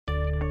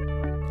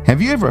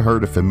Have you ever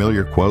heard a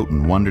familiar quote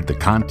and wondered the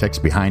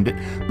context behind it,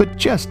 but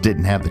just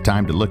didn't have the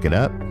time to look it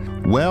up?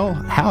 Well,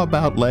 how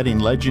about letting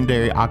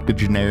legendary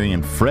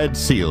octogenarian Fred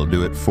Seal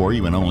do it for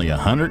you in only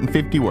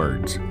 150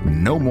 words?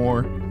 No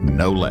more,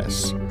 no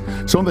less.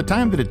 So in the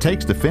time that it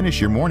takes to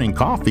finish your morning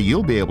coffee,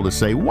 you'll be able to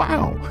say,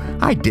 wow,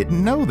 I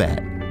didn't know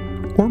that.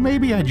 Or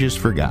maybe I just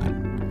forgot.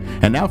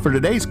 And now for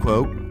today's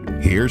quote,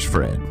 here's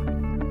Fred.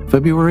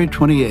 February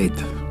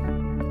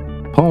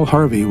 28th. Paul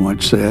Harvey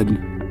once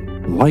said,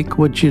 "Like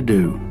what you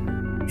do.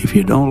 If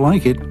you don't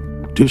like it,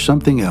 do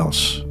something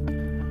else."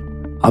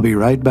 I'll be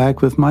right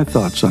back with my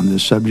thoughts on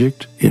this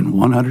subject in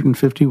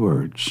 150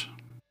 words.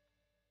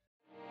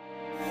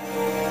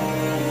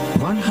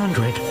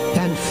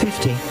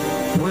 150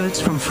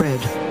 words from Fred.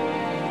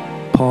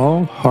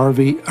 Paul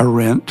Harvey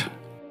Arendt,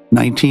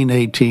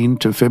 1918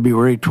 to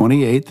February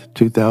 28,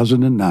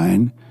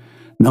 2009,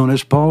 known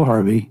as Paul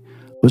Harvey,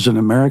 was an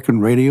American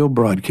radio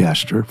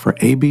broadcaster for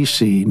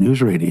ABC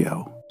News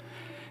Radio.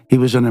 He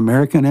was an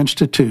American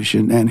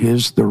institution, and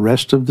his The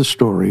Rest of the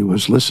Story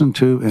was listened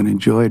to and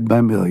enjoyed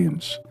by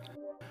millions.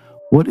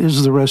 What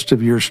is the rest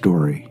of your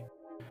story?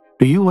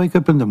 Do you wake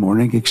up in the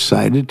morning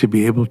excited to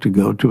be able to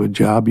go to a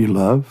job you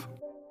love?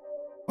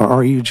 Or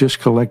are you just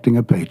collecting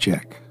a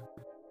paycheck?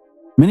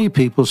 Many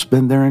people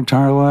spend their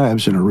entire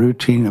lives in a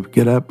routine of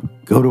get up,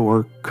 go to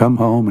work, come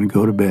home, and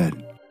go to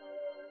bed.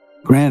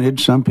 Granted,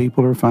 some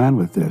people are fine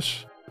with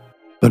this,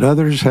 but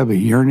others have a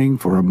yearning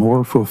for a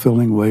more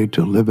fulfilling way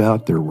to live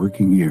out their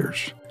working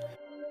years.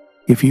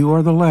 If you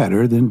are the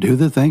latter, then do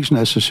the things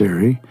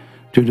necessary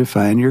to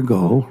define your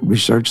goal,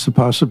 research the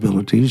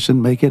possibilities,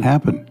 and make it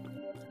happen.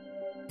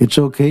 It's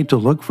okay to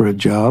look for a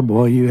job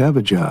while you have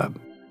a job.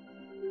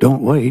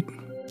 Don't wait.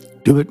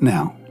 Do it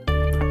now.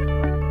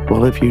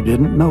 Well, if you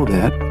didn't know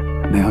that,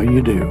 now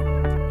you do.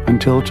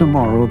 Until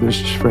tomorrow, this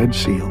is Fred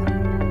Seal.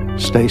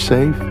 Stay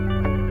safe,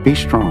 be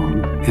strong,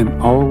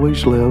 and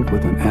always live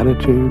with an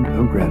attitude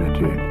of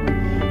gratitude.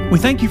 We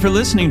thank you for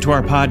listening to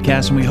our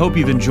podcast, and we hope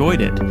you've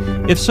enjoyed it.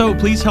 If so,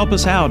 please help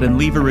us out and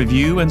leave a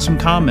review and some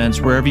comments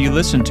wherever you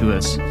listen to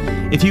us.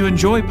 If you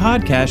enjoy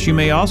podcasts, you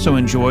may also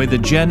enjoy the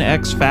Gen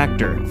X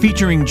Factor,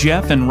 featuring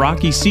Jeff and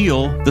Rocky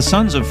Seal, the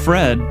sons of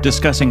Fred,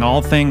 discussing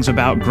all things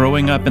about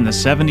growing up in the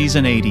 70s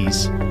and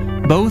 80s.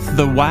 Both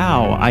the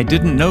Wow, I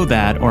Didn't Know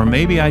That, or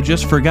Maybe I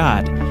Just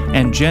Forgot,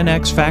 and Gen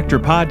X Factor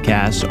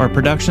podcasts are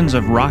productions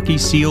of Rocky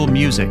Seal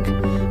Music.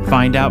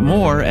 Find out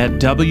more at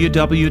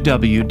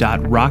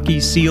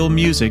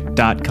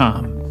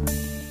www.rockysealmusic.com.